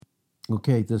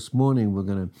Okay, this morning we're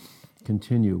going to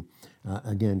continue,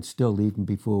 again, still even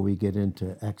before we get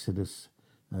into Exodus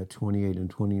 28 and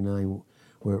 29,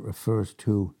 where it refers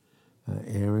to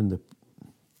Aaron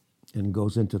and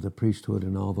goes into the priesthood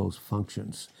and all those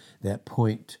functions that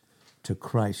point to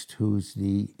Christ, who's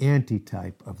the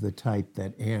antitype of the type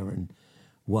that Aaron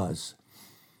was,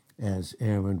 as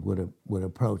Aaron would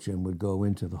approach and would go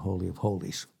into the Holy of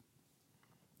Holies.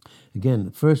 Again,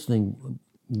 the first thing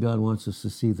God wants us to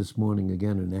see this morning,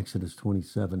 again in Exodus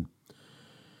 27,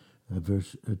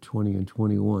 verse 20 and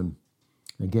 21.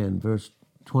 Again, verse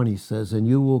 20 says, "And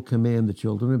you will command the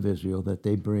children of Israel that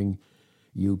they bring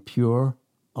you pure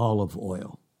olive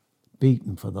oil,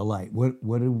 beaten for the light." What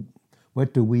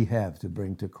do we have to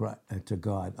bring to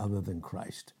God other than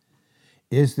Christ?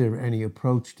 Is there any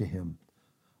approach to him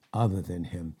other than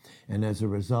him? And as a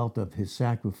result of his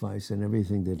sacrifice and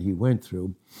everything that he went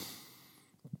through,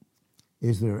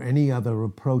 is there any other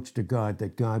approach to God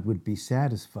that God would be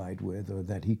satisfied with or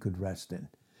that he could rest in?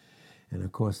 And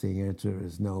of course the answer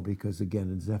is no, because again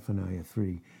in Zephaniah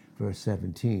 3, verse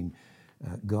 17,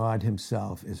 God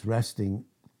himself is resting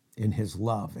in his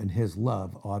love, and his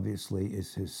love obviously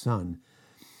is his Son,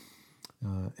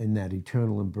 in that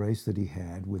eternal embrace that he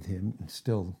had with him, and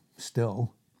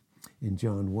still in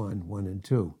John 1 and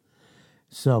 2.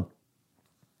 So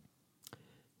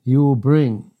you will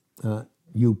bring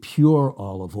you pure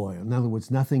olive oil. In other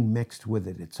words, nothing mixed with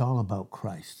it. It's all about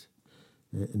Christ.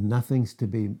 Nothing's to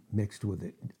be mixed with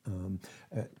it.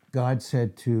 God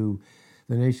said to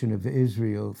the nation of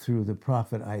Israel through the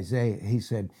prophet Isaiah, he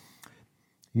said,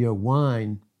 your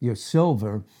wine, your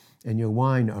silver and your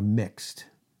wine are mixed.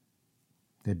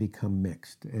 They become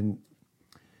mixed. And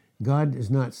God is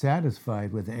not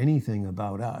satisfied with anything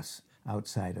about us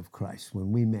outside of Christ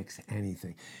when we mix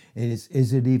anything.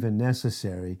 Is it even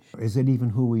necessary? Is it even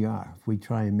who we are if we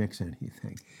try and mix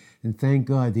anything? And thank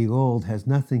God the old has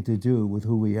nothing to do with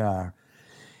who we are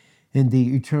in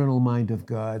the eternal mind of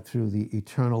God through the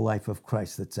eternal life of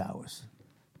Christ that's ours.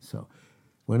 So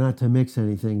we're not to mix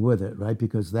anything with it, right?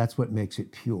 Because that's what makes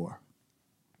it pure.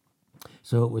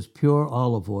 So it was pure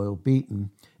olive oil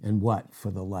beaten and what? For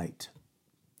the light,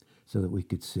 so that we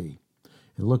could see.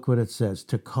 And look what it says,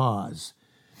 to cause,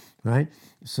 right?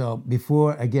 So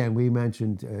before, again, we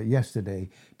mentioned yesterday,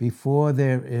 before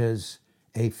there is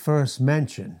a first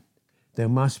mention, there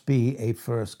must be a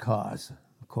first cause,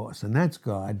 of course. And that's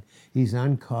God. He's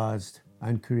uncaused,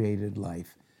 uncreated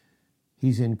life.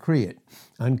 He's increate,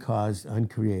 uncaused,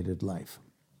 uncreated life.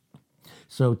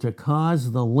 So to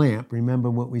cause the lamp, remember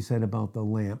what we said about the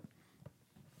lamp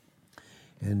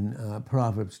in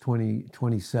Proverbs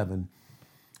 27,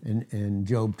 and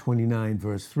Job 29,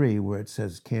 verse 3, where it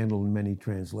says candle in many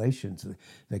translations,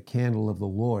 the candle of the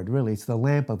Lord. Really, it's the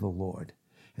lamp of the Lord.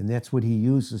 And that's what he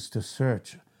uses to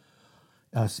search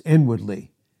us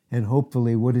inwardly. And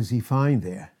hopefully, what does he find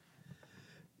there?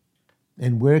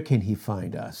 And where can he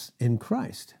find us? In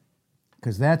Christ.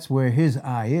 Because that's where his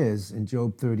eye is in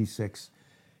Job 36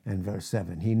 and verse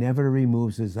 7. He never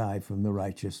removes his eye from the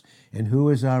righteous. And who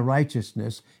is our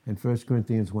righteousness? In 1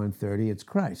 Corinthians 1:30, it's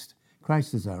Christ.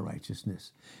 Christ is our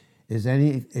righteousness.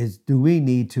 Do we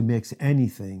need to mix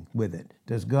anything with it?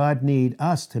 Does God need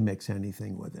us to mix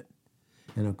anything with it?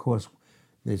 And of course,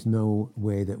 there's no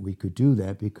way that we could do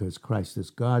that because Christ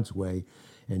is God's way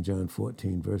in John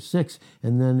 14, verse 6.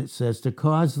 And then it says to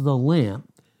cause the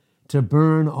lamp to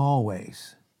burn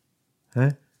always.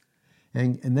 Huh?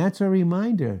 And that's a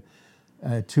reminder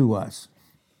to us.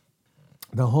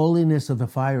 The holiness of the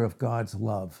fire of God's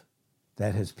love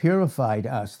that has purified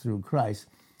us through Christ,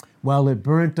 while it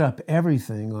burnt up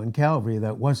everything on Calvary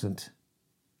that wasn't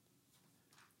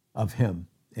of him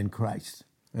in Christ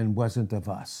and wasn't of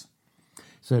us.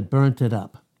 So it burnt it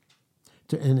up.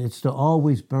 And it's to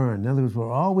always burn. In other words,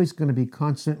 we're always going to be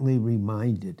constantly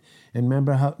reminded. And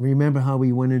remember how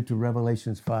we went into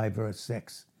Revelations 5, verse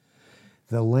 6.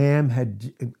 The Lamb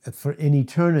had, in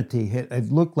eternity,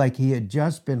 it looked like he had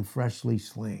just been freshly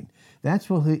slain. That's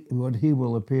what he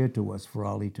will appear to us for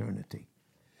all eternity.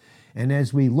 And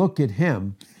as we look at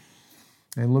him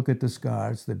and look at the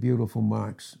scars, the beautiful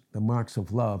marks, the marks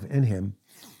of love in him,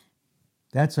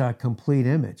 that's our complete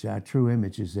image. Our true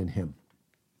image is in him.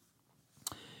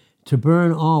 To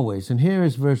burn always. And here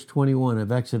is verse 21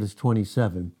 of Exodus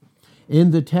 27.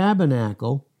 In the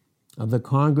tabernacle of the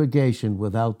congregation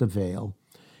without the veil.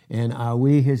 And are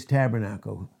we his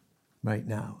tabernacle right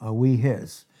now? Are we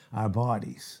his? Our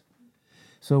bodies.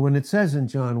 So when it says in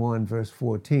John 1, verse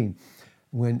 14,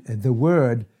 when the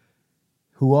Word,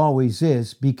 who always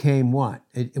is, became what?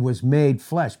 It was made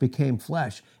flesh, became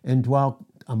flesh, and dwelt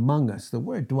among us. The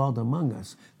word dwelt among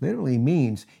us literally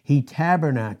means he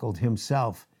tabernacled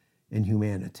himself in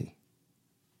humanity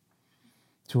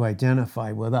to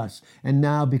identify with us. And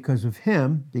now because of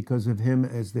him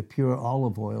as the pure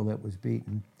olive oil that was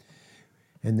beaten,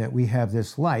 and that we have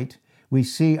this light, we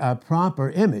see our proper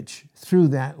image through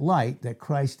that light that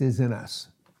Christ is in us.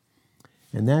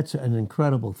 And that's an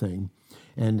incredible thing.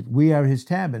 And we are his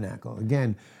tabernacle.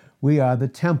 Again, we are the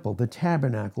temple, the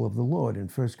tabernacle of the Lord in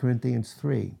 1 Corinthians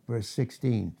 3, verse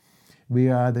 16. We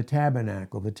are the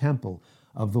tabernacle, the temple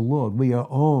of the Lord. We are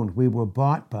owned. We were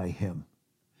bought by him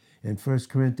in 1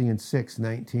 Corinthians 6,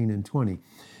 19 and 20.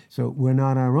 So we're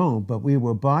not our own, but we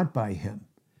were bought by him.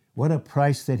 What a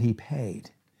price that he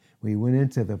paid. We went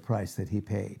into the price that he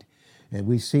paid. And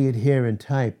we see it here in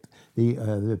type,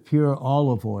 the pure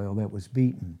olive oil that was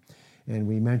beaten. And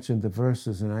we mentioned the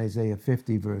verses in Isaiah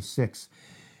 50, verse 6,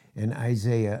 and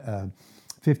Isaiah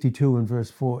 52 and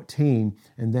verse 14,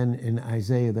 and then in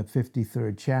Isaiah the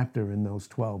 53rd chapter in those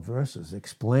 12 verses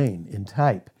explain in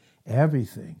type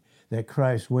everything that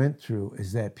Christ went through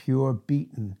is that pure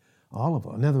beaten olive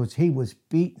oil. In other words, he was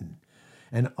beaten.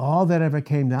 And all that ever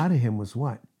came out of him was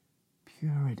what?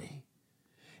 Purity.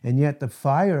 And yet the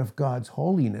fire of God's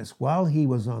holiness, while he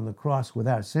was on the cross with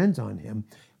our sins on him,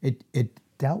 it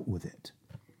dealt with it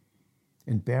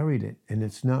and buried it. And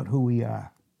it's not who we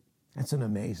are. That's an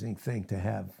amazing thing to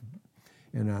have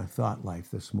in our thought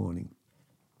life this morning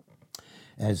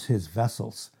as his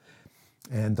vessels.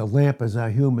 And the lamp is our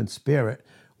human spirit.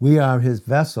 We are his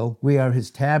vessel. We are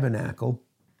his tabernacle.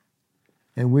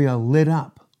 And we are lit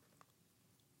up.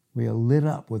 We are lit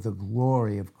up with the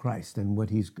glory of Christ and what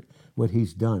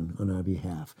he's done on our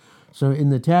behalf. So in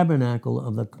the tabernacle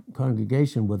of the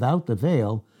congregation without the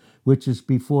veil, which is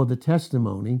before the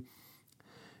testimony,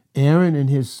 Aaron and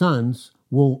his sons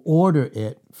will order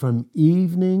it from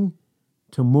evening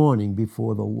to morning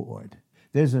before the Lord.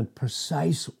 There's a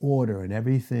precise order in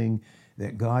everything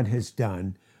that God has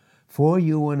done for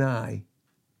you and I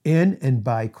in and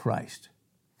by Christ.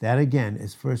 That again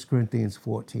is 1 Corinthians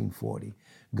 14:40.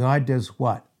 God does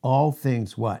what? All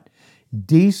things what?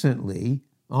 Decently,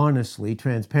 honestly,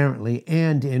 transparently,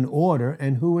 and in order.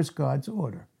 And who is God's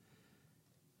order?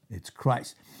 It's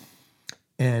Christ.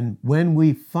 And when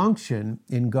we function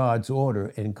in God's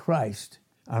order in Christ,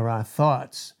 are our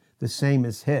thoughts the same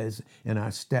as his and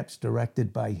our steps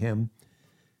directed by him?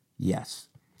 Yes.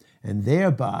 And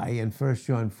thereby, in 1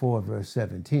 John 4, verse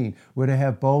 17, we're to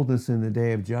have boldness in the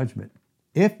day of judgment.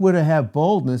 If we're to have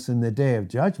boldness in the day of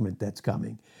judgment that's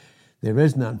coming, there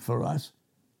is none for us.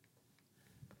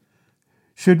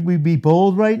 Should we be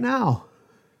bold right now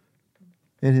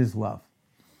in his love?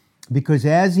 Because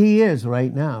as he is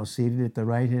right now, seated at the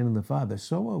right hand of the Father,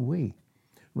 so are we.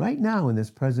 Right now in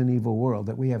this present evil world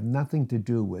that we have nothing to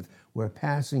do with, we're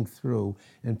passing through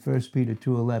in 1 Peter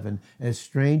 2:11 as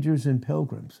strangers and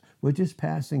pilgrims. We're just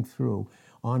passing through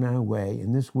on our way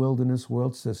in this wilderness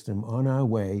world system, on our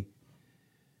way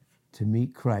to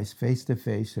meet Christ face to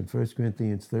face in 1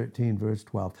 Corinthians 13, verse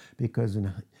 12. Because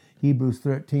in Hebrews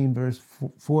 13, verse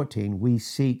 14, we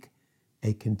seek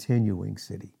a continuing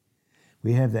city.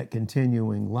 We have that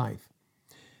continuing life.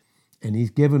 And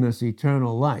he's given us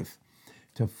eternal life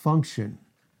to function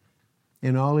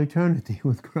in all eternity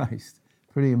with Christ.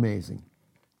 Pretty amazing.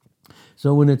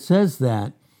 So when it says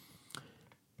that,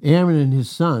 Aaron and his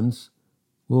sons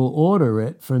will order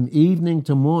it from evening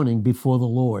to morning before the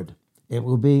Lord. It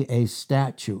will be a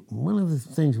statute. One of the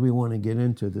things we want to get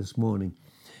into this morning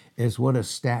is what a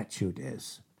statute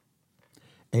is.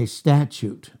 A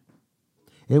statute.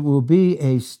 It will be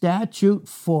a statute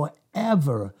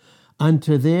forever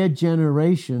unto their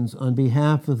generations on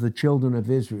behalf of the children of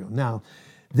Israel. Now,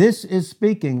 this is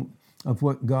speaking of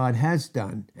what God has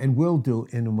done and will do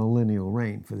in a millennial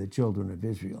reign for the children of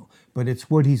Israel. But it's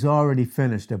what he's already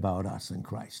finished about us in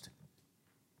Christ.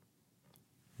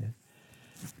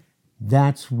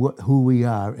 That's who we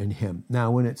are in him.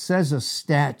 Now, when it says a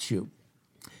statute,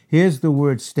 here's the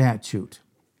word statute.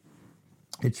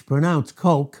 It's pronounced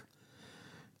coke.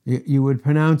 You would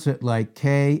pronounce it like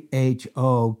Khoke,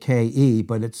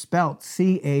 but it's spelled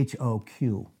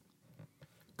Choq.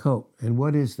 Coke. And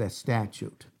what is that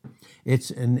statute? It's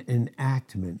an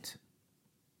enactment.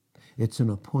 It's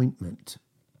an appointment.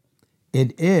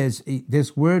 It is,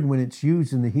 this word when it's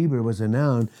used in the Hebrew as a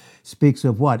noun, speaks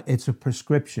of what? It's a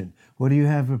prescription. What do you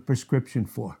have a prescription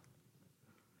for?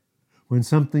 When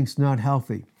something's not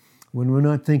healthy, when we're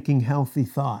not thinking healthy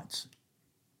thoughts.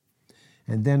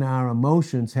 And then our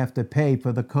emotions have to pay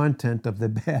for the content of the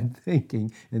bad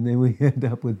thinking, and then we end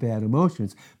up with bad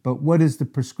emotions. But what is the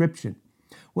prescription?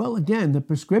 Well, again, the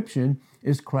prescription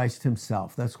is Christ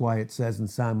himself. That's why it says in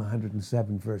Psalm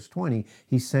 107, verse 20,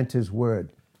 he sent his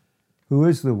word. Who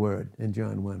is the word in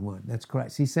John 1:1? That's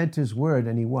Christ. He sent his word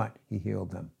and he what? He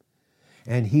healed them.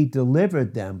 And he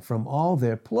delivered them from all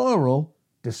their plural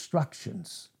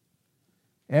destructions.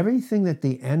 Everything that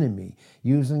the enemy,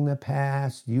 using the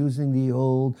past, using the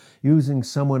old, using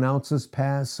someone else's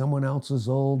past, someone else's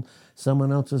old,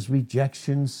 someone else's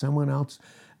rejection, someone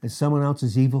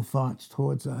else's evil thoughts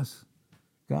towards us,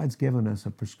 God's given us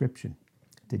a prescription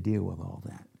to deal with all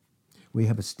that. We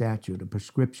have a statute, a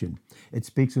prescription. It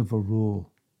speaks of a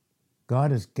rule.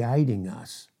 God is guiding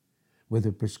us with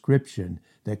a prescription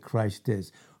that Christ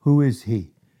is. Who is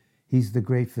he? He's the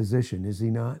great physician, is he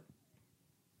not?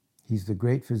 He's the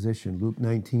great physician, Luke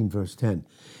 19, verse 10.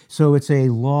 So it's a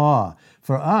law.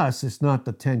 For us, it's not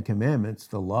the Ten Commandments,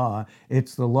 the law.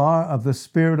 It's the law of the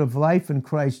Spirit of life in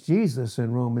Christ Jesus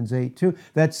in Romans 8:2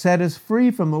 that set us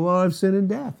free from the law of sin and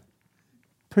death.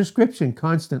 Prescription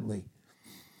constantly.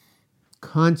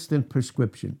 Constant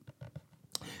prescription.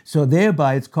 So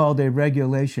thereby it's called a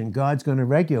regulation. God's going to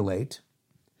regulate.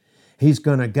 He's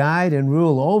going to guide and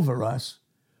rule over us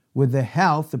with the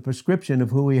health, the prescription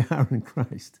of who we are in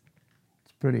Christ.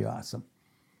 Pretty awesome.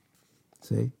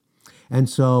 See? And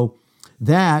so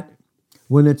that,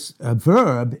 when it's a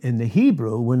verb in the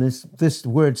Hebrew, when it's this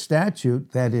word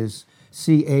statute, that is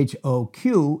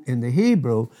CHOQ in the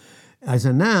Hebrew, as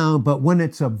a noun, but when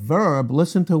it's a verb,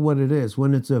 listen to what it is.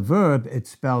 When it's a verb, it's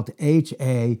spelled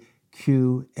HAQAQ.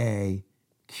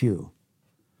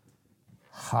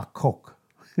 Hakok.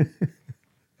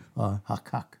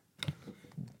 Hakak.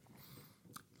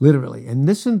 Literally. And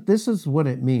this is what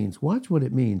it means. Watch what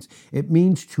it means. It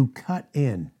means to cut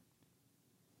in.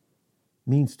 It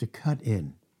means to cut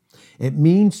in. It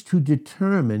means to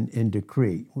determine and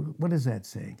decree. What is that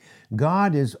saying?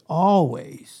 God is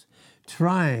always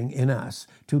trying in us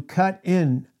to cut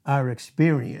in our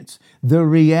experience, the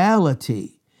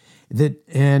reality that,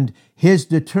 and his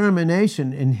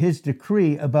determination and his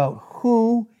decree about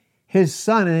who his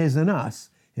Son is in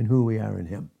us and who we are in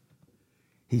him.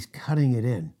 He's cutting it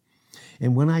in.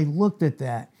 And when I looked at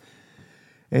that,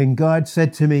 and God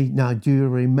said to me, now, do you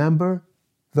remember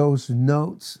those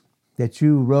notes that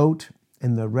you wrote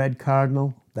in the Red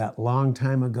Cardinal that long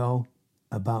time ago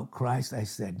about Christ? I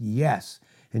said, yes.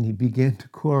 And he began to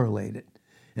correlate it.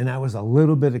 And I was a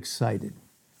little bit excited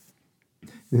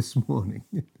this morning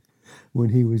when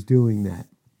he was doing that.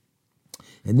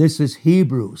 And this is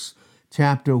Hebrews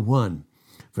chapter 1,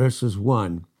 verses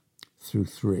 1 through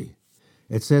 3.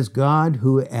 It says, God,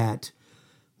 who at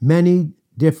many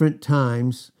different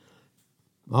times,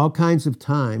 all kinds of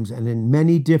times, and in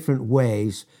many different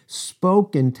ways,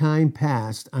 spoke in time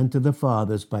past unto the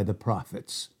fathers by the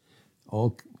prophets,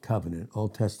 Old Covenant,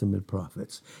 Old Testament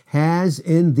prophets, has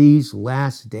in these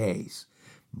last days,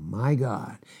 my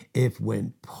God, if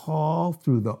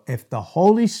the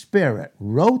Holy Spirit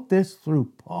wrote this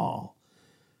through Paul,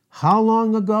 how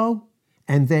long ago?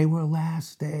 And they were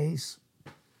last days.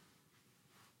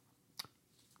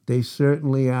 They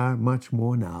certainly are much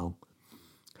more now,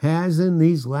 has in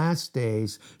these last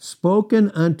days spoken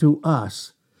unto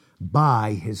us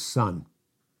by his Son,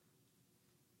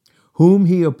 whom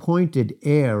he appointed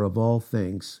heir of all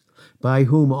things, by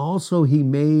whom also he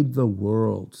made the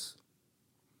worlds,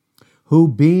 who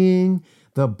being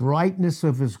the brightness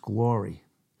of his glory,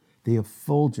 the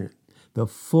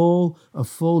full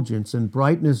effulgence and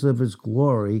brightness of his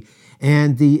glory,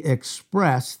 and the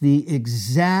exact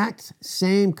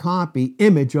same copy,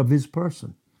 image of his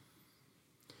person,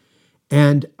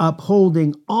 and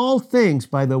upholding all things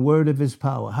by the word of his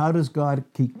power. How does God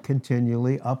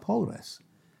continually uphold us?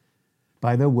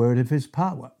 By the word of his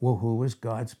power. Well, who is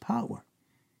God's power?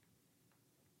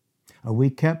 Are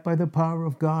we kept by the power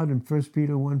of God in 1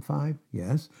 Peter 1:5?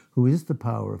 Yes. Who is the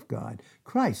power of God?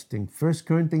 Christ in 1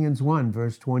 Corinthians 1,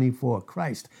 verse 24.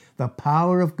 Christ, the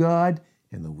power of God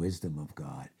and the wisdom of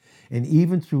God. And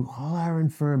even through all our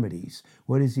infirmities,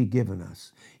 what has he given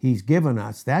us? He's given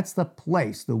us, that's the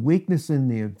place, the weakness in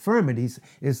the infirmities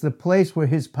is the place where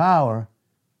his power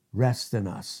rests in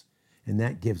us. And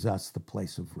that gives us the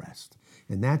place of rest.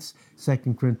 And that's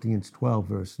 2 Corinthians 12,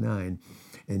 verse 9,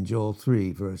 and Joel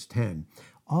 3, verse 10.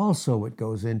 Also, it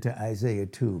goes into Isaiah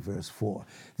 2, verse 4.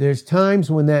 There's times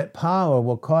when that power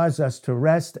will cause us to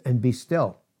rest and be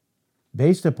still,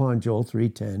 based upon Joel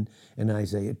 3:10 and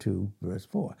Isaiah 2, verse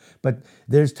 4. But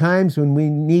there's times when we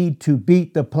need to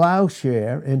beat the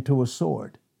plowshare into a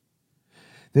sword.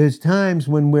 There's times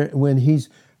when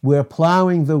we're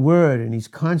plowing the word and he's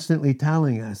constantly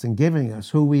telling us and giving us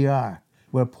who we are.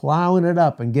 We're plowing it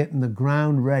up and getting the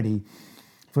ground ready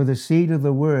for the seed of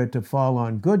the word to fall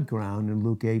on good ground in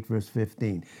Luke 8, verse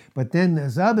 15. But then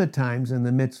there's other times in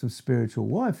the midst of spiritual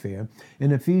warfare,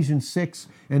 in Ephesians 6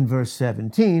 and verse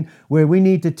 17, where we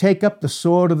need to take up the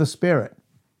sword of the Spirit.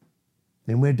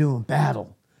 And we're doing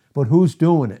battle. But who's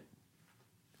doing it?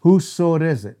 Whose sword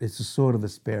is it? It's the sword of the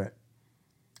Spirit.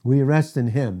 We rest in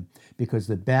him because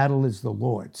the battle is the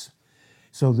Lord's.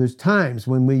 So there's times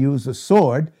when we use a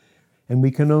sword, and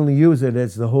we can only use it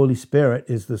as the Holy Spirit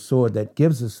is the sword that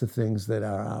gives us the things that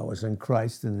are ours in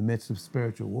Christ in the midst of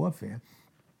spiritual warfare.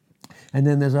 And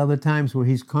then there's other times where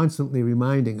he's constantly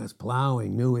reminding us,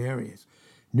 plowing new areas,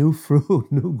 new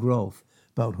fruit, new growth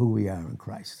about who we are in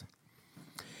Christ.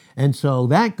 And so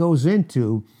that goes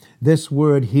into this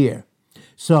word here.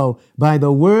 So by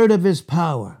the word of his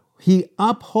power, he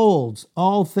upholds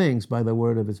all things by the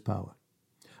word of his power.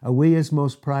 Are we his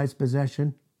most prized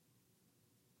possession?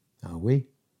 Are we?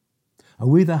 Are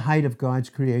we the height of God's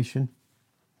creation?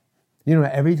 You know,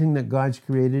 everything that God's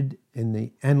created in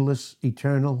the endless,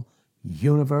 eternal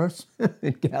universe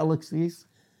and galaxies.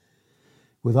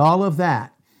 With all of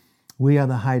that, we are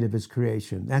the height of his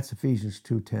creation. That's Ephesians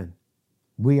 2:10.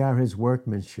 We are his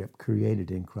workmanship created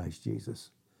in Christ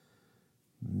Jesus.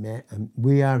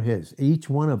 We are his. Each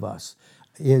one of us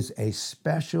is a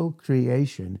special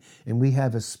creation, and we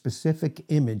have a specific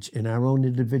image in our own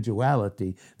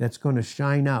individuality that's going to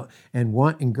shine out,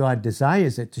 and God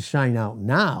desires it to shine out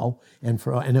now, and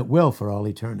it will for all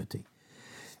eternity.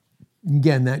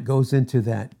 Again, that goes into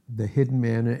the hidden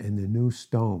manna and the new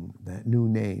stone, that new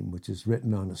name, which is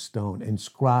written on a stone,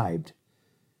 inscribed.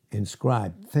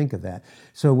 Think of that.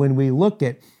 So when we look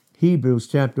at Hebrews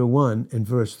chapter 1 and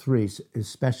verse 3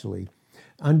 especially,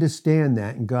 understand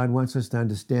that, and God wants us to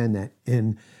understand that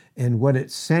in what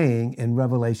it's saying in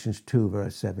Revelations 2,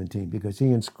 verse 17, because he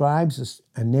inscribes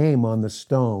a name on the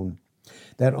stone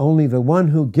that only the one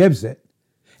who gives it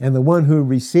and the one who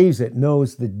receives it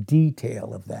knows the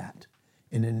detail of that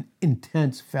in an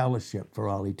intense fellowship for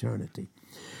all eternity.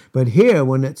 But here,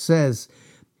 when it says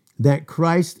that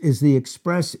Christ is the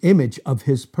express image of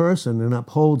his person and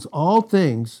upholds all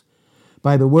things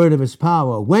by the word of his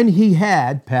power, when he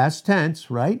had, past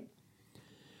tense, right?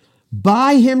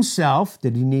 By himself,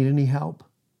 did he need any help?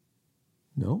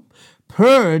 No.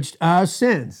 Purged our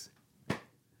sins.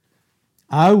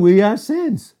 Are we our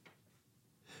sins?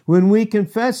 When we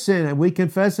confess sin, are we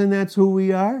confessing that's who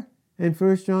we are in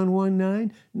 1 John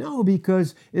 1:9? No,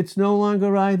 because it's no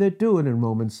longer I that do it in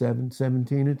Romans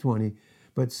 7:17 and 20,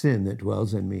 but sin that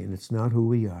dwells in me, and it's not who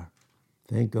we are.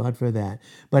 Thank God for that.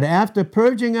 But after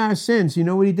purging our sins, you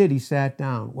know what he did? He sat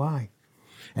down. Why?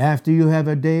 After you have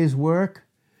a day's work,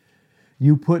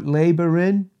 you put labor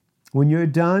in. When you're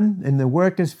done and the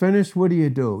work is finished, what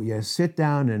do? You sit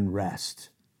down and rest.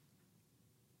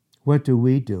 What do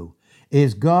we do?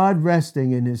 Is God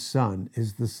resting in his Son?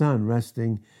 Is the Son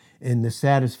resting in the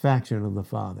satisfaction of the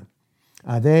Father?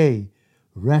 Are they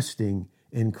resting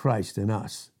in Christ in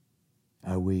us?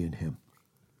 Are we in him?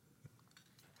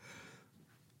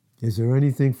 Is there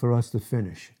anything for us to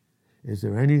finish? Is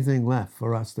there anything left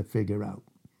for us to figure out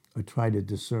or try to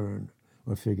discern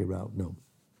or figure out? No.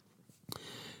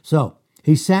 So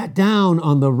he sat down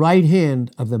on the right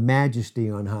hand of the majesty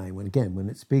on high. When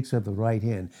it speaks of the right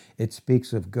hand, it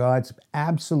speaks of God's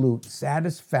absolute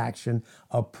satisfaction,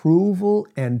 approval,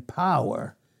 and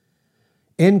power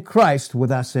in Christ with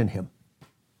us in him.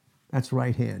 That's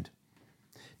right hand.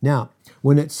 Now,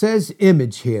 when it says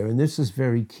image here, and this is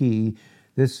very key,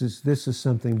 this is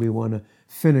something we want to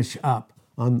finish up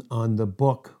on the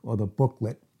book or the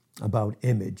booklet about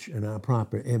image and our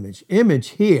proper image. Image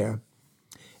here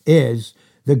is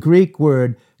the Greek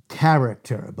word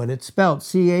character, but it's spelled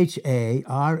Charaktter.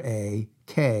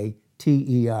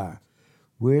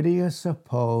 Where do you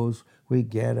suppose we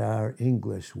get our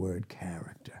English word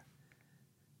character?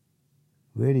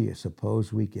 Where do you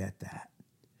suppose we get that?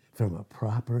 From a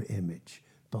proper image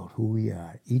about who we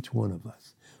are, each one of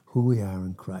us, who we are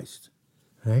in Christ,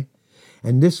 right?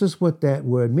 And this is what that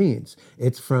word means.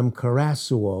 It's from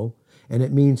karasuo, and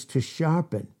it means to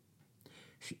sharpen,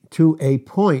 to a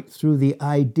point through the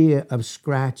idea of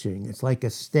scratching. It's like a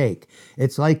stake.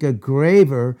 It's like a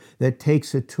graver that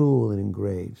takes a tool and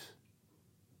engraves.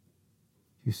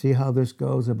 You see how this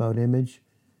goes about image?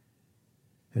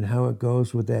 And how it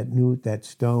goes with that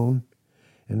stone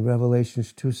in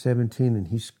Revelations 2:17, and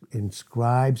he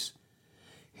inscribes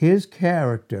his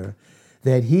character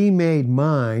that he made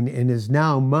mine and is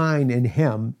now mine in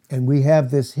him. And we have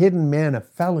this hidden manna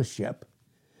fellowship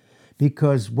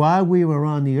because while we were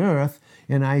on the earth,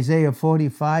 in Isaiah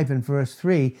 45 and verse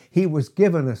 3, he was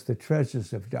giving us the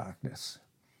treasures of darkness.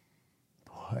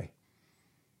 Boy,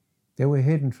 There were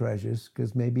hidden treasures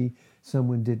because maybe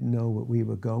someone didn't know what we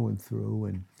were going through,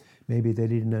 and maybe they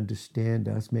didn't understand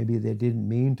us. Maybe they didn't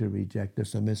mean to reject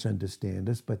us or misunderstand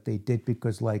us, but they did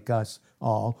because, like us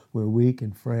all, we're weak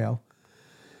and frail.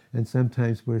 And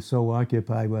sometimes we're so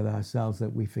occupied with ourselves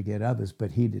that we forget others,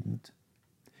 but he didn't.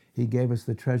 He gave us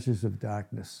the treasures of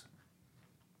darkness.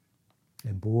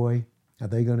 And boy, are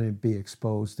they going to be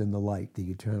exposed in the light, the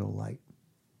eternal light.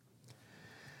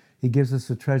 He gives us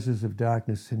the treasures of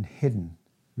darkness and hidden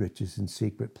riches in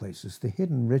secret places. The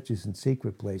hidden riches in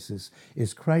secret places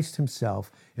is Christ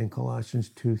himself in Colossians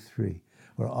 2:3,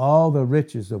 where all the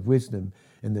riches of wisdom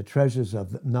and the treasures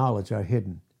of knowledge are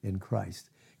hidden in Christ.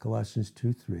 Colossians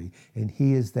 2:3, and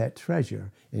he is that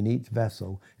treasure in each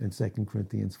vessel in 2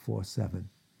 Corinthians 4:7.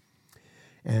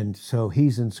 And so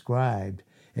he's inscribed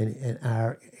in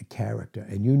our character.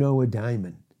 And you know a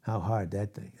diamond, how hard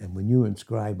that thing. And when you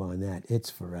inscribe on that,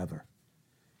 it's forever.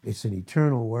 It's an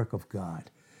eternal work of God.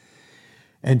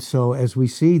 And so as we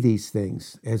see these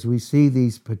things, as we see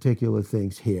these particular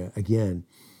things here, again,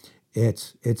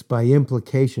 it's by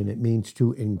implication, it means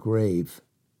to engrave.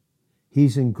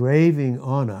 He's engraving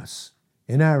on us,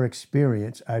 in our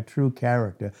experience, our true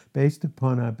character based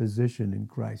upon our position in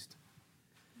Christ.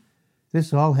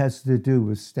 This all has to do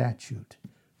with statute,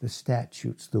 the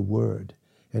statutes, the word,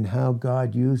 and how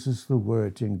God uses the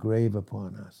word to engrave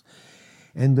upon us.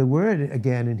 And the word,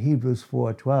 again, in Hebrews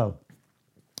 4:12,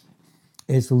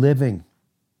 is living.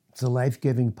 It's a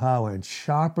life-giving power and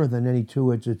sharper than any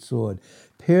two-edged sword,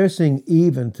 piercing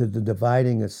even to the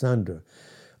dividing asunder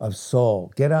of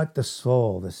soul. Get out the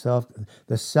soul,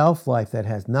 the self-life that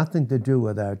has nothing to do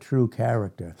with our true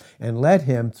character, and let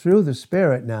him, through the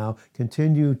Spirit now,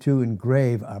 continue to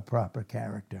engrave our proper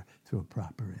character through a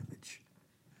proper image.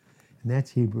 And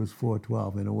that's Hebrews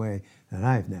 4:12 in a way that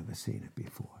I've never seen it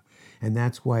before. And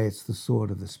that's why it's the sword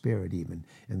of the Spirit, even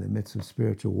in the midst of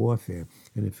spiritual warfare,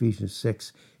 in Ephesians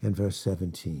 6 and verse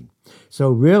 17. So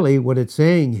really what it's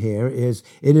saying here is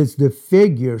it is the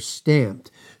figure stamped.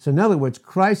 So in other words,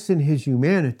 Christ in his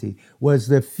humanity was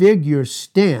the figure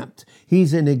stamped.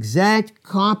 He's an exact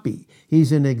copy.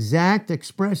 He's an exact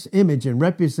express image and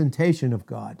representation of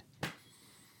God.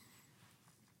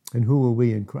 And who are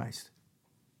we in Christ?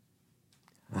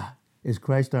 Is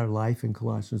Christ our life in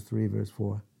Colossians 3 verse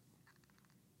 4?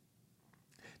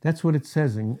 That's what it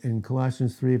says in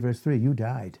Colossians 3, verse 3. You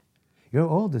died. Your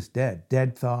old is dead.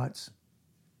 Dead thoughts.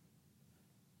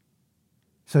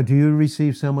 So do you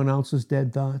receive someone else's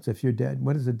dead thoughts? If you're dead,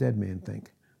 what does a dead man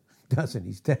think? Doesn't.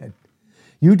 He's dead.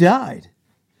 You died.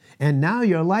 And now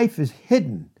your life is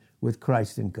hidden with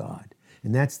Christ in God.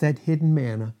 And that's that hidden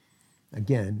manna,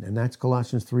 again, and that's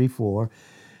Colossians 3, 4,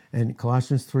 and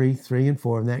Colossians 3, 3 and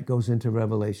 4, and that goes into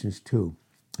Revelations 2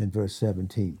 and verse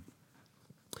 17.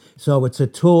 So it's a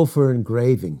tool for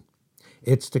engraving.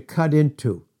 It's to cut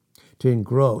into, to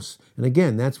engross. And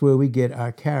again, that's where we get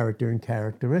our character and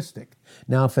characteristic.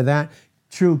 Now, for that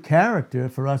true character,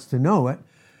 for us to know it,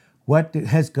 what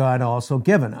has God also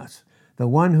given us? The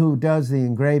one who does the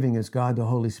engraving is God the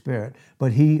Holy Spirit.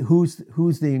 But who's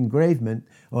the engravement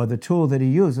or the tool that he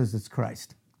uses is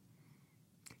Christ.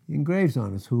 He engraves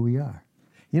on us who we are.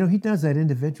 You know, he does that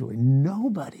individually.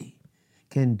 Nobody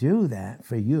can do that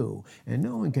for you, and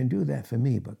no one can do that for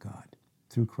me but God,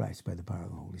 through Christ by the power of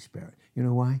the Holy Spirit. You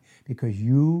know why? Because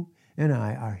you and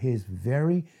I are his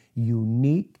very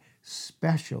unique,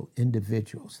 special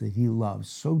individuals that he loves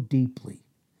so deeply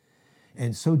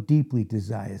and so deeply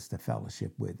desires to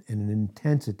fellowship with in an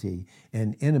intensity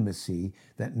and intimacy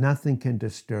that nothing can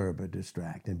disturb or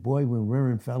distract. And boy, when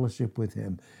we're in fellowship with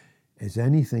him, does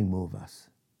anything move us?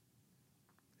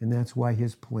 And that's why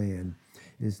his plan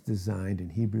is designed in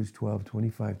Hebrews 12,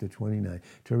 25 to 29,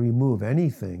 to remove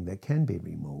anything that can be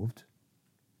removed.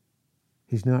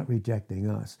 He's not rejecting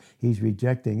us. He's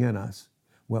rejecting in us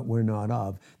what we're not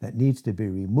of, that needs to be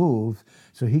removed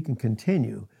so he can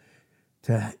continue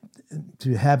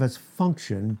to have us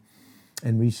function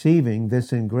and receiving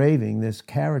this engraving, this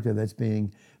character that's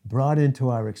being brought into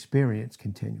our experience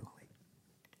continually.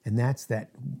 And that's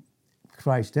that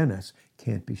Christ in us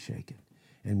can't be shaken.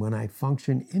 And when I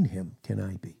function in him, can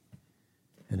I be?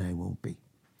 And I won't be.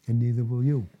 And neither will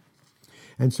you.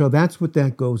 And so that's what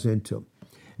that goes into.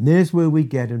 And there's where we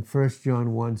get in 1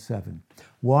 John 1, 7.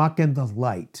 Walk in the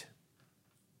light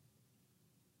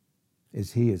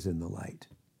as he is in the light.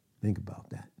 Think about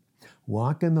that.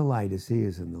 Walk in the light as he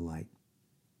is in the light.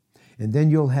 And then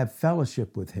you'll have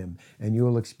fellowship with him, and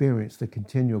you'll experience the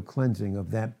continual cleansing of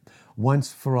that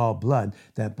once for all blood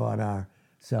that bought our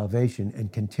salvation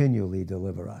and continually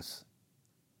deliver us.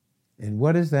 And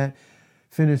what is that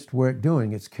finished work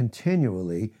doing? It's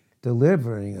continually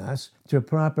delivering us to a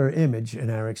proper image in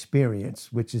our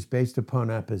experience, which is based upon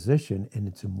our position, and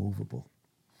it's immovable.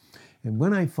 And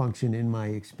when I function in my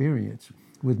experience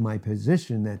with my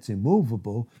position that's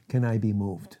immovable, can I be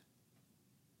moved?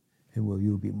 And will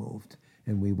you be moved?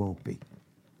 And we won't be.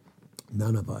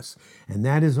 None of us. And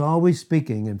that is always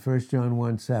speaking in 1 John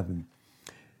 1:7.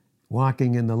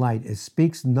 Walking in the light. It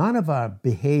speaks not of our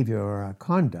behavior or our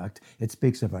conduct. It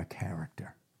speaks of our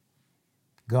character.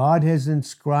 God has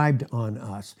inscribed on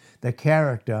us the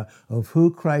character of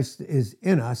who Christ is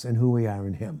in us and who we are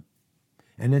in him.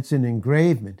 And it's an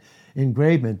engravement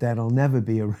that'll never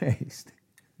be erased.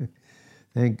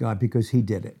 Thank God, because he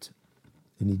did it.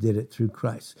 And he did it through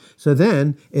Christ. So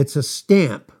then it's a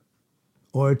stamp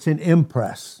or it's an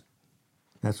impress.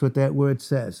 That's what that word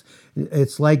says.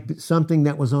 It's like something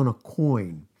that was on a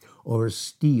coin or a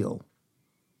steel,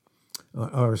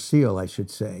 or a seal, I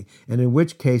should say. And in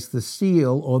which case the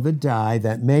seal or the die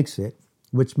that makes it,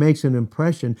 which makes an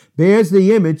impression, bears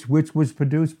the image which was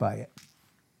produced by it.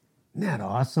 Isn't that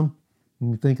awesome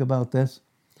when you think about this?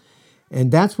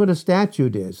 And that's what a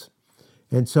statute is.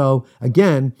 And so,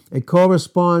 again, it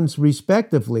corresponds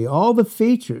respectively. All the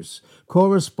features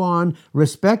correspond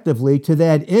respectively to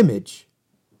that image,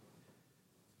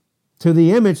 to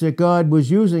the image that God was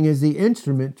using as the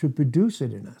instrument to produce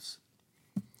it in us.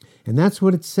 And that's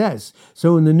what it says.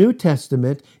 So in the New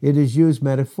Testament, it is used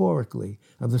metaphorically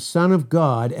of the Son of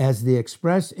God as the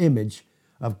express image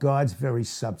of God's very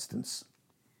substance.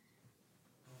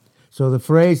 So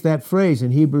that phrase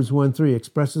in Hebrews 1:3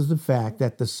 expresses the fact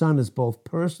that the Son is both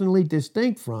personally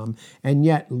distinct from and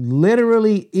yet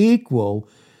literally equal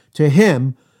to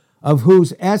him of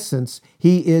whose essence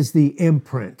he is the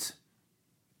imprint.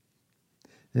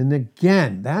 And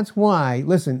again, that's why,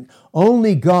 listen,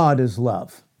 only God is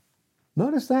love.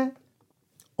 Notice that?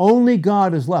 Only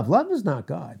God is love. Love is not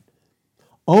God.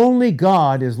 Only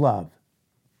God is love.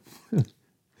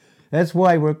 That's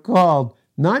why we're called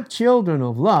not children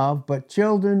of love, but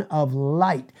children of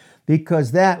light,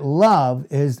 because that love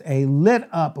is a lit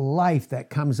up life that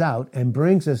comes out and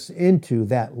brings us into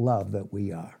that love that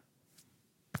we are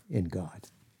in God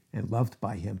and loved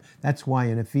by him. That's why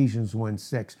in Ephesians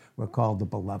 1:6 we're called the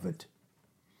beloved,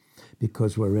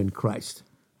 because we're in Christ.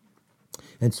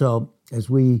 And so as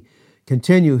we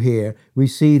continue here, we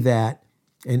see that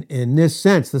in this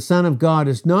sense, the Son of God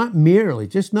is not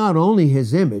only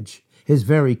his image, his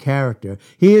very character.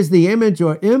 He is the image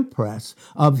or impress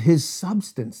of his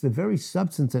substance, the very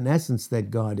substance and essence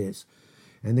that God is.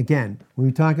 And again, when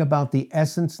we talk about the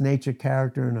essence, nature,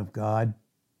 character, and of God,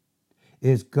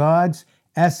 is God's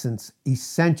essence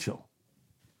essential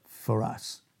for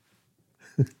us?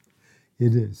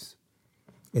 It is.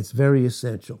 It's very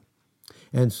essential.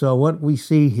 And so what we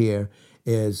see here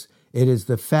is it is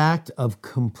the fact of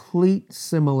complete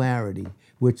similarity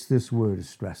which this word is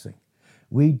stressing.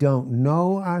 We don't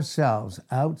know ourselves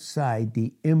outside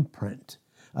the imprint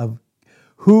of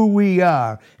who we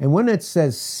are. And when it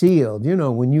says sealed,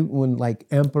 when like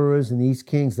emperors and these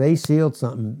kings, they sealed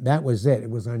something, that was it.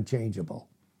 It was unchangeable.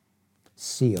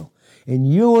 Seal. And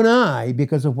you and I,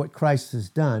 because of what Christ has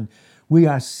done, we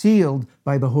are sealed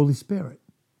by the Holy Spirit.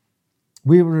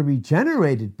 We were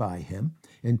regenerated by him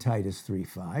in Titus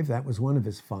 3:5. That was one of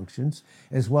his functions,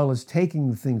 as well as taking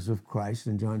the things of Christ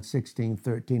in John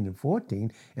 16:13 and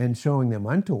 14 and showing them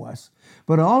unto us.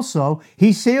 But also,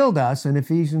 he sealed us in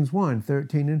Ephesians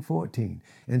 1:13 and 14,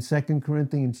 in 2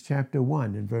 Corinthians chapter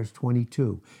 1 and verse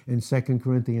 22, in 2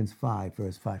 Corinthians 5,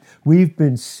 verse 5. We've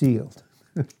been sealed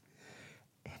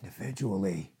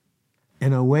individually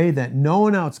in a way that no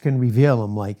one else can reveal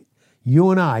them like you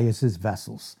and I as his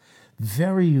vessels.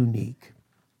 Very unique.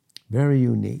 Very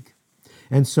unique.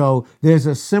 And so there's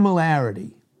a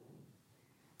similarity.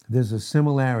 There's a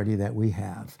similarity that we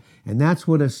have. And that's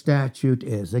what a statute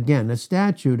is. Again,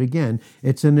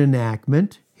 it's an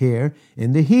enactment here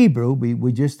in the Hebrew.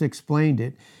 We just explained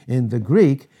it in the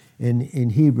Greek in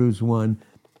Hebrews 1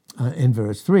 in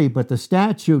verse 3. But the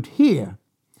statute here,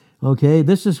 okay,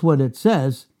 this is what it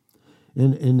says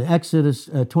in Exodus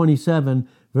 27,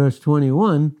 verse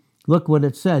 21. Look what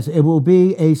it says. It will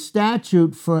be a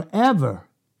statute forever.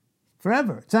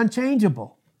 Forever. It's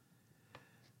unchangeable.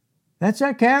 That's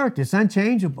our character. It's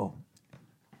unchangeable.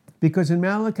 Because in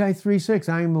Malachi 3:6,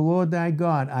 I am the Lord thy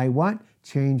God. I what?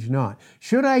 Change not.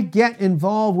 Should I get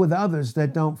involved with others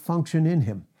that don't function in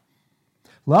him?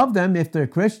 Love them if they're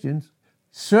Christians.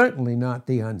 Certainly not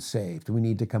the unsaved. We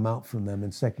need to come out from them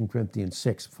in 2 Corinthians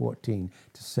 6:14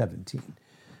 to 17.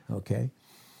 Okay?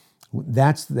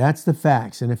 That's the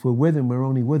facts. And if we're with him, we're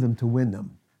only with him to win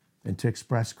them and to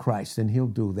express Christ. And he'll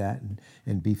do that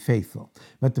and be faithful.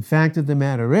 But the fact of the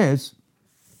matter is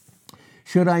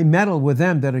Should I meddle with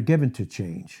them that are given to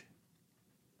change?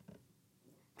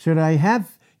 Can I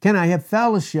have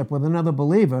fellowship with another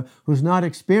believer who's not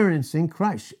experiencing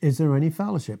Christ? Is there any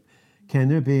fellowship? Can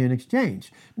there be an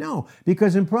exchange? No,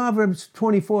 because in Proverbs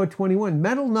 24:21,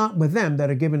 meddle not with them that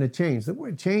are given to change. The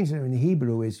word change there in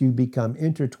Hebrew is you become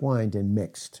intertwined and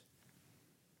mixed.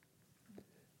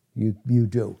 You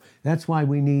do. That's why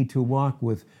we need to walk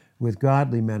with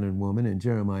godly men and women in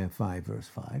Jeremiah 5, verse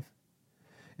 5.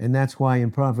 And that's why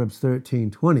in Proverbs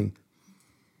 13:20,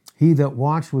 he that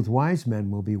walks with wise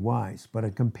men will be wise, but a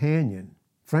companion,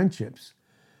 friendships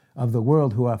of the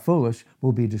world who are foolish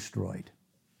will be destroyed.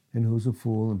 And who's a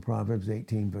fool in Proverbs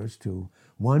 18, verse 2?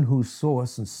 One whose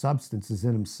source and substance is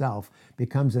in himself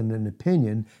becomes an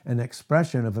opinion, an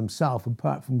expression of himself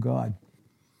apart from God.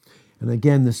 And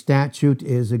again, the statute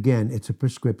is, it's a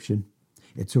prescription.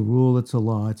 It's a rule, it's a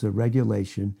law, it's a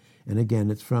regulation. And again,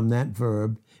 it's from that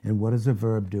verb. And what does a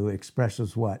verb do? It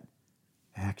expresses what?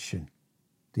 Action.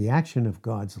 The action of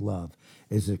God's love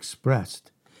is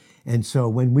expressed. And so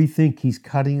when we think he's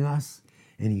cutting us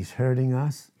and he's hurting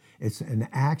us, it's an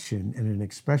action and an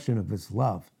expression of his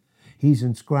love. He's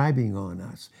inscribing on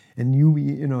us. And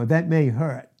you know, that may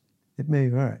hurt. It may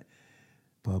hurt.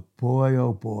 But boy,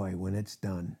 oh boy, when it's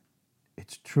done,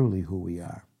 it's truly who we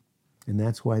are. And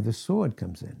that's why the sword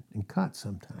comes in and cuts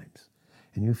sometimes.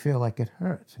 And you feel like it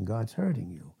hurts and God's hurting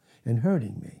you and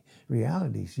hurting me.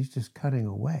 Reality is he's just cutting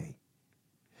away.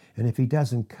 And if he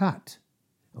doesn't cut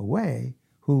away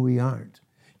who we aren't,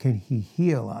 can he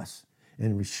heal us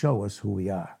and show us who we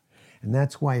are? And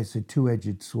that's why it's a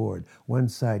two-edged sword. One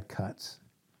side cuts,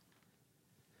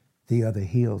 the other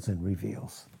heals and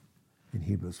reveals in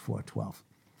Hebrews 4:12.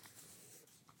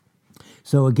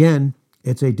 So again,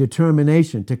 it's a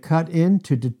determination to cut in,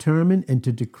 to determine, and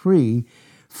to decree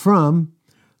from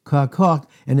kakok,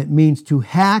 and it means to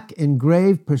hack,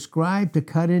 engrave, prescribe, to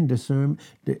cut in, discern,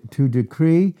 to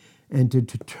decree, and to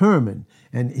determine.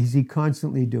 And is he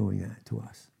constantly doing that to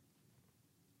us?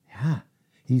 Yeah,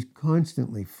 he's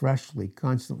constantly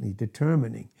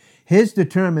determining. His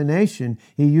determination,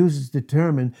 he uses to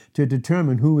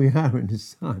determine who we are in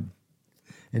his Son.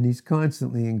 And he's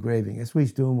constantly engraving. That's what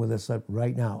he's doing with us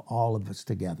right now, all of us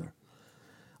together.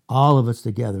 All of us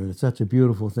together, and it's such a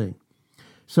beautiful thing.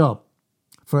 So,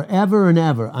 forever and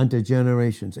ever unto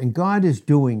generations. And God is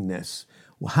doing this.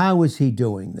 How is he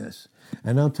doing this?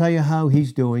 And I'll tell you how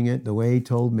he's doing it, the way he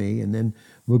told me, and then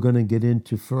we're going to get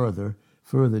into further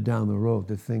down the road,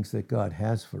 the things that God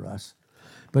has for us.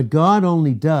 But God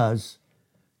only does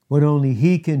what only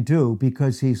he can do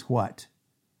because he's what?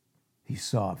 He's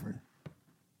sovereign.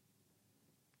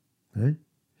 Right?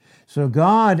 So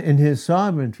God in his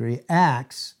sovereignty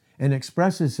acts and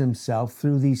expresses himself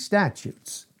through these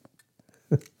statutes.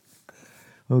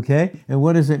 Okay? And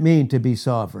what does it mean to be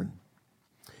sovereign?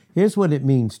 Here's what it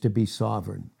means to be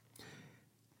sovereign.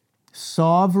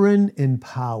 Sovereign in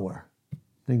power.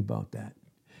 Think about that.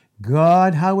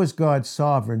 God, how is God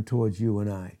sovereign towards you and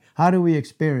I? How do we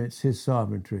experience his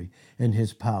sovereignty and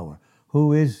his power?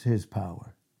 Who is his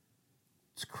power?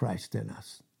 It's Christ in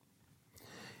us.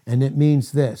 And it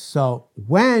means this. So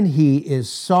when he is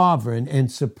sovereign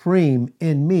and supreme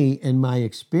in me, in my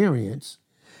experience,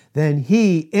 then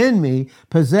he in me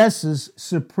possesses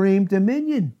supreme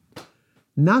dominion.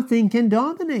 Nothing can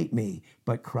dominate me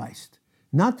but Christ.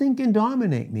 Nothing can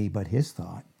dominate me but his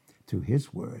thought through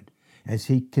his word as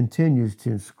he continues to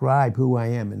inscribe who I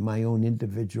am in my own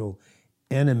individual,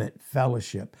 intimate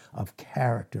fellowship of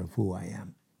character of who I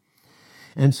am.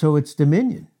 And so it's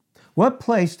dominion. What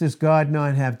place does God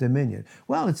not have dominion?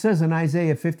 Well, it says in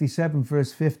Isaiah 57,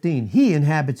 verse 15, he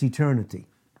inhabits eternity.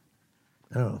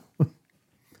 Oh.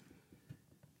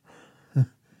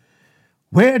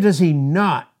 Where is he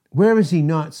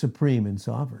not supreme and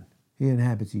sovereign? He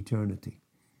inhabits eternity.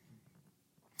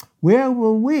 Where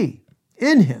will we,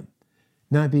 in him,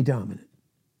 not be dominant?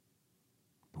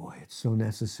 Boy, it's so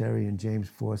necessary in James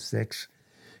 4:6.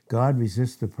 God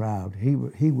resists the proud. He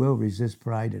will resist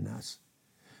pride in us.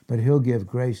 But he'll give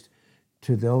grace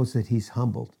to those that he's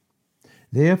humbled.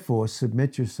 Therefore,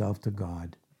 submit yourself to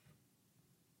God.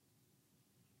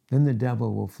 Then the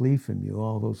devil will flee from you,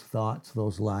 all those thoughts,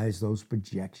 those lies, those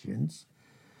projections,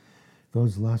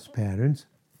 those lust patterns.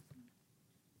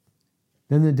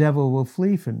 Then the devil will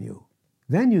flee from you.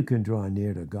 Then you can draw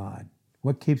near to God.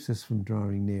 What keeps us from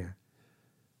drawing near?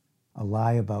 A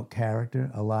lie about character,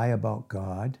 a lie about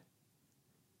God,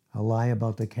 a lie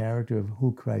about the character of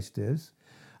who Christ is,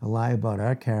 a lie about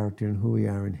our character and who we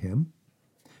are in him.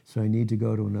 So I need to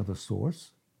go to another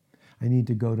source. I need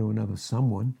to go to another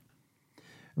someone.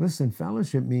 Listen,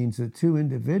 fellowship means that two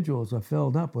individuals are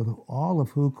filled up with all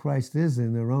of who Christ is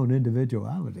in their own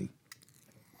individuality.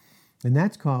 And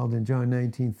that's called in John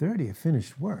 19:30 a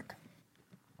finished work.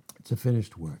 It's a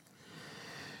finished work.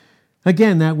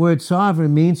 Again, that word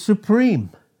sovereign means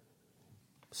supreme.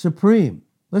 Supreme.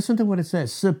 Listen to what it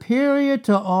says. Superior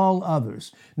to all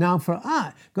others. Now for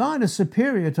us, God is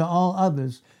superior to all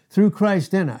others through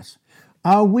Christ in us.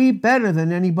 Are we better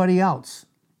than anybody else?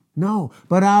 No.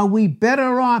 But are we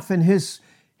better off in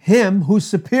Him who's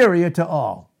superior to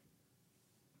all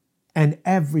and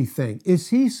everything? Is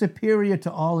He superior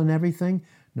to all and everything?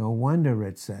 No wonder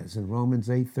it says in Romans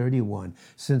 8:31,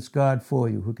 since God for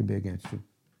you, who can be against you?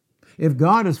 If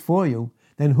God is for you,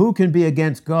 then who can be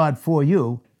against God for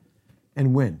you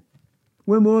and win?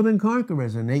 We're more than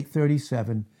conquerors in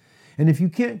 8:37. And if you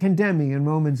can't condemn me in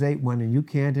Romans 8:1, and you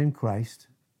can't in Christ,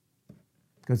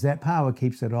 because that power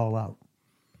keeps it all out.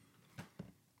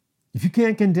 If you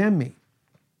can't condemn me,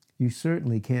 you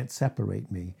certainly can't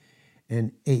separate me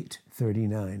in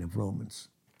 8:39 of Romans.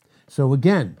 So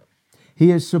again,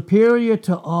 He is superior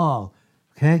to all.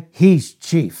 Okay? He's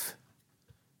chief.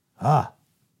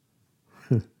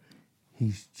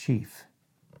 He's chief.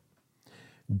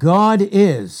 God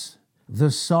is the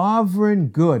sovereign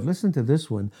good, listen to this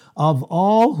one, of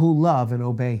all who love and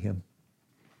obey Him.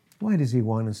 Why does He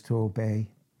want us to obey?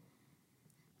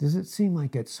 Does it seem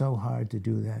like it's so hard to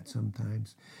do that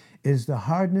sometimes? Is the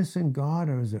hardness in God,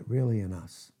 or is it really in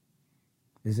us?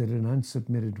 Is it an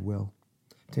unsubmitted will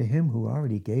to Him who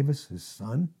already gave us His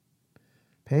Son,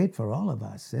 paid for all of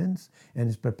our sins, and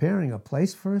is preparing a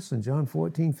place for us in John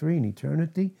 14:3 in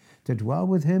eternity to dwell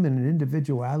with Him in an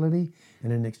individuality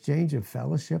and an exchange of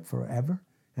fellowship forever?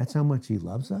 That's how much He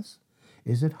loves us.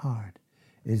 Is it hard?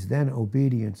 Is then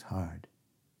obedience hard?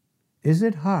 Is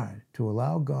it hard to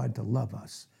allow God to love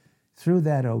us through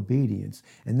that obedience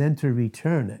and then to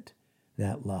return it,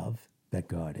 that love that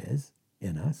God is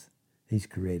in us, He's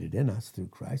created in us through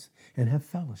Christ, and have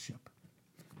fellowship?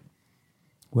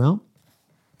 Well,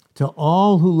 to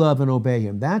all who love and obey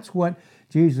Him. That's what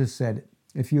Jesus said.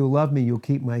 If you love me, you'll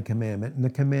keep my commandment. And the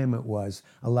commandment was,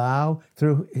 allow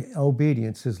through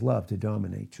obedience His love to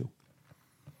dominate you.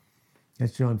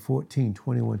 That's John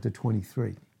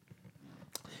 14:21-23.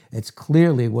 It's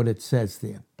clearly what it says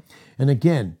there. And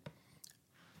again,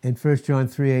 in 1 John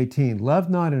 3:18, love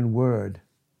not in word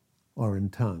or in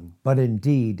tongue, but in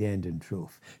deed and in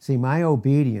truth. See, my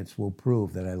obedience will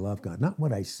prove that I love God. Not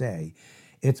what I say,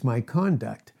 it's my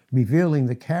conduct, revealing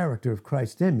the character of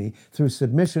Christ in me through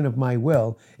submission of my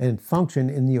will and function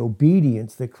in the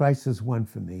obedience that Christ has won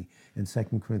for me in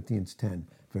 2 Corinthians 10,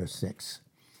 verse 6.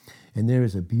 And there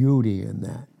is a beauty in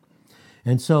that.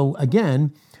 And so,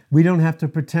 again, we don't have to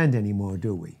pretend anymore,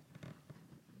 do we?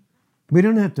 We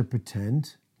don't have to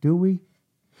pretend, do we?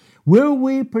 Will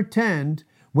we pretend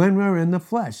when we're in the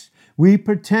flesh? We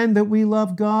pretend that we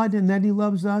love God and that He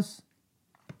loves us?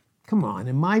 Come on,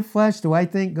 in my flesh, do I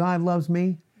think God loves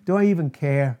me? Do I even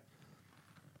care?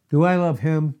 Do I love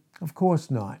Him? Of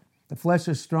course not. The flesh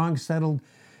has strong, settled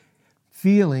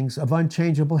feelings of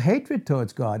unchangeable hatred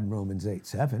towards God in Romans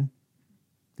 8:7.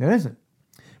 There isn't.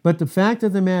 But the fact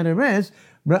of the matter is,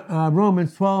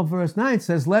 Romans 12, verse 9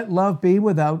 says, let love be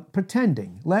without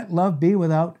pretending. Let love be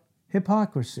without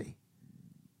hypocrisy.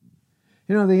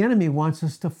 You know, the enemy wants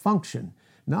us to function,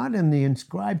 not in the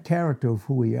inscribed character of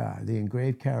who we are, the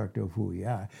engraved character of who we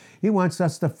are. He wants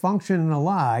us to function in a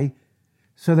lie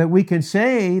so that we can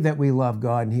say that we love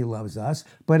God and He loves us,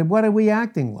 but what are we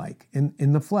acting like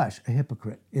in the flesh? A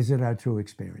hypocrite. Is it our true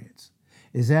experience?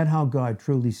 Is that how God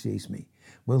truly sees me?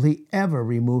 Will He ever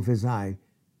remove His eye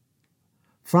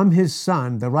from His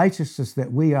Son, the righteousness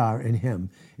that we are in Him,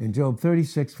 in Job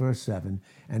 36, verse 7,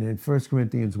 and in 1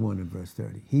 Corinthians 1 and verse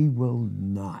 30? He will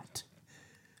not.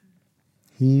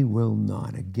 He will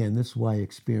not. Again, this is why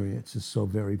experience is so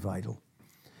very vital.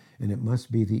 And it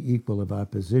must be the equal of our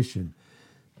position.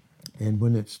 And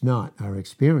when it's not, our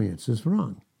experience is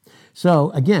wrong.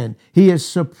 So, again, He is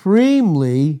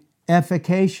supremely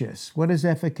efficacious. What is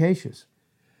efficacious?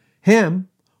 Him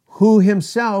who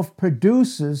Himself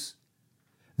produces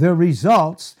the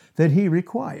results that He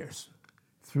requires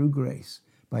through grace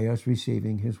by us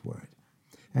receiving His word.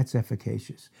 That's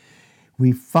efficacious.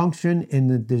 We function in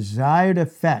the desired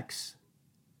effects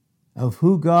of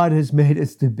who God has made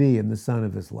us to be in the Son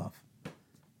of His love.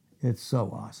 It's so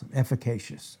awesome,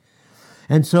 efficacious.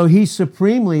 And so He's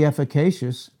supremely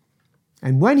efficacious.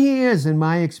 And when He is, in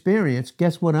my experience,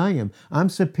 guess what I am? I'm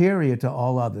superior to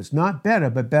all others. Not better,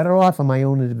 but better off in my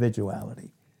own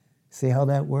individuality. See how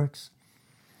that works?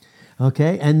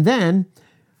 Okay, and then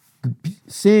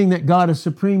Seeing that God is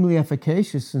supremely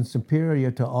efficacious and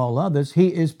superior to all others, he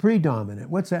is predominant.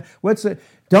 What's that?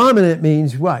 Dominant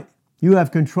means what? You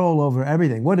have control over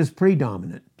everything. What is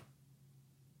predominant?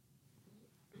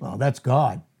 Well, that's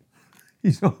God.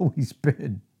 He's always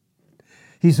been.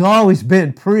 He's always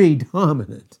been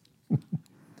predominant.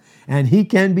 And he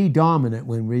can be dominant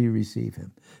when we receive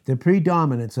him. The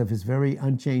predominance of his very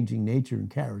unchanging nature and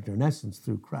character, in essence,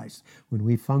 through Christ. When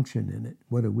we function in it,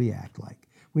 what do we act like?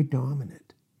 We're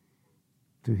dominant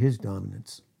through his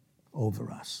dominance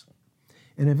over us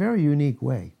in a very unique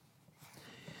way.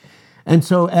 And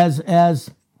so as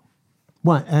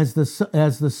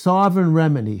the sovereign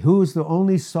remedy, who is the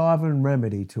only sovereign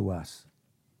remedy to us?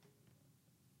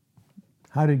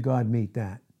 How did God meet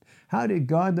that? How did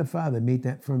God the Father meet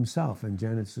that for himself in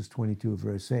Genesis 22,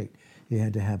 verse 8? He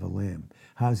had to have a lamb.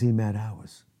 How's he met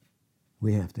ours?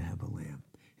 We have to have a lamb.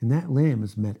 And that lamb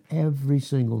has met every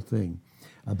single thing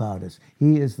about us.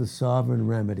 He is the sovereign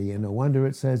remedy. And no wonder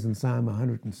it says in Psalm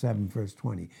 107, verse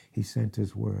 20, he sent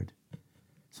his word.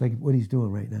 It's like what he's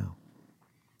doing right now.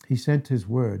 He sent his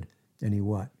word and he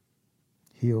what?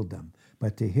 Healed them.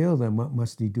 But to heal them, what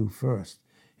must he do first?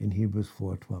 In Hebrews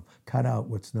 4:12, cut out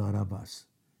what's not of us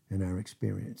in our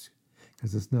experience,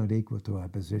 because it's not equal to our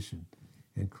position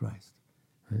in Christ.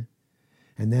 Right?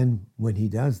 And then when he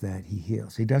does that, he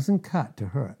heals. He doesn't cut to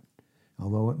hurt,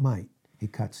 although it might. He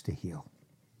cuts to heal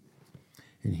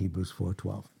in Hebrews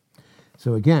 4:12.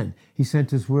 So again, he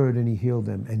sent his word and he healed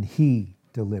them and he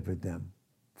delivered them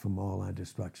from all our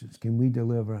destructions. Can we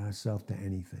deliver ourselves to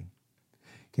anything?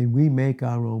 Can we make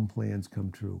our own plans come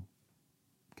true?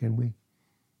 Can we?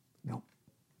 No.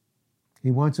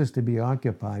 He wants us to be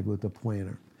occupied with the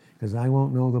planner, because I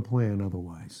won't know the plan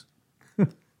otherwise.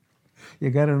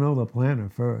 You got to know the planner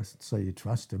first, so you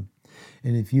trust him.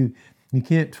 And if you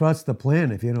can't trust the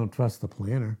plan if you don't trust the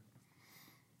planner.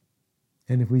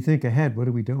 And if we think ahead, what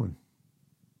are we doing?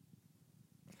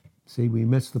 See, we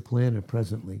miss the planner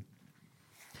presently.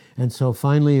 And so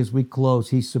finally, as we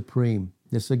close, he's supreme.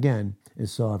 This again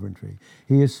is sovereignty.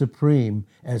 He is supreme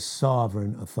as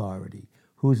sovereign authority.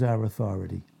 Who's our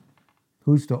authority?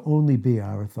 Who's to only be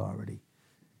our authority?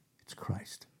 It's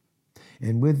Christ.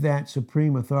 And with that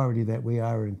supreme authority that we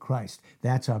are in Christ,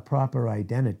 that's our proper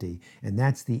identity, and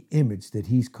that's the image that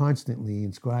he's constantly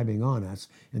inscribing on us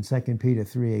in 2 Peter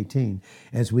 3:18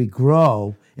 as we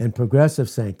grow in progressive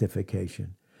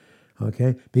sanctification,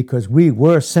 okay? Because we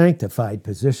were sanctified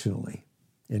positionally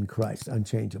in Christ,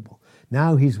 unchangeable.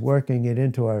 Now he's working it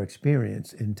into our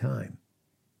experience in time,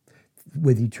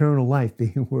 with eternal life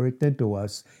being worked into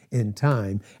us in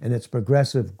time, and it's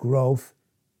progressive growth,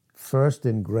 first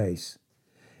in grace,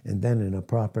 and then in a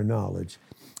proper knowledge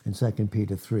in 2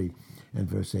 Peter 3 and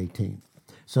verse 18.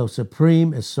 So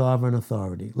supreme is sovereign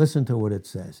authority. Listen to what it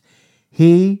says.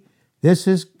 This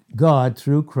is God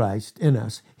through Christ in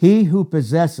us, he who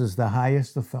possesses the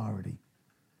highest authority.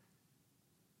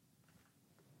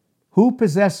 Who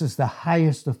possesses the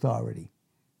highest authority?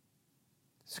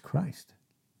 It's Christ.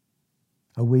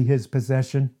 Are we his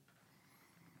possession?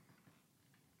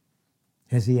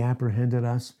 Has he apprehended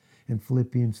us in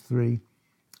Philippians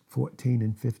 3:14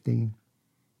 and 15?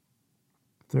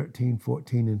 13,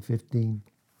 14, and 15.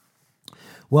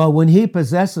 Well, when he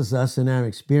possesses us in our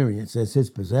experience as his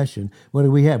possession, what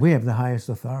do we have? We have the highest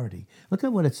authority. Look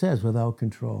at what it says, without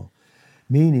control.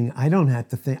 Meaning, I don't have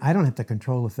to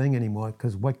control a thing anymore,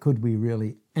 because what could we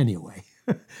really anyway?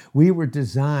 We were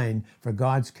designed for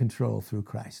God's control through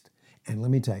Christ. And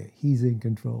let me tell you, he's in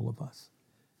control of us.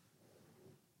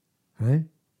 Right?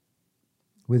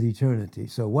 With eternity.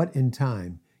 So what in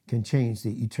time can change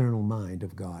the eternal mind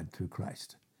of God through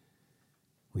Christ?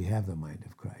 We have the mind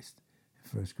of Christ.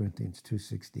 1 Corinthians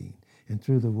 2:16. And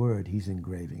through the word, he's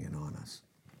engraving it on us.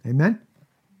 Amen?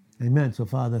 Amen. So,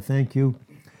 Father, thank you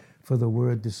for the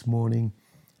word this morning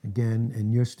again.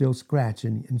 And you're still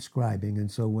scratching and scribing. And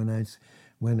so when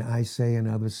I say and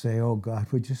others say, oh, God,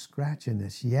 we're just scratching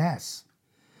this. Yes,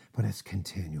 but it's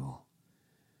continual.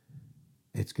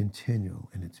 It's continual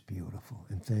and it's beautiful.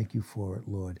 And thank you for it,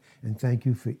 Lord. And thank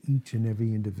you for each and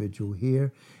every individual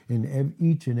here and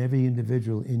each and every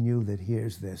individual in you that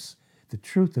hears this. The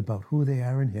truth about who they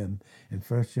are in him in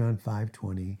 1 John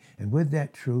 5:20. And with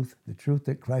that truth, the truth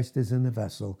that Christ is in the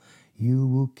vessel, you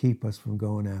will keep us from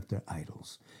going after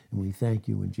idols. And we thank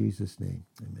you in Jesus' name.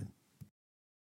 Amen.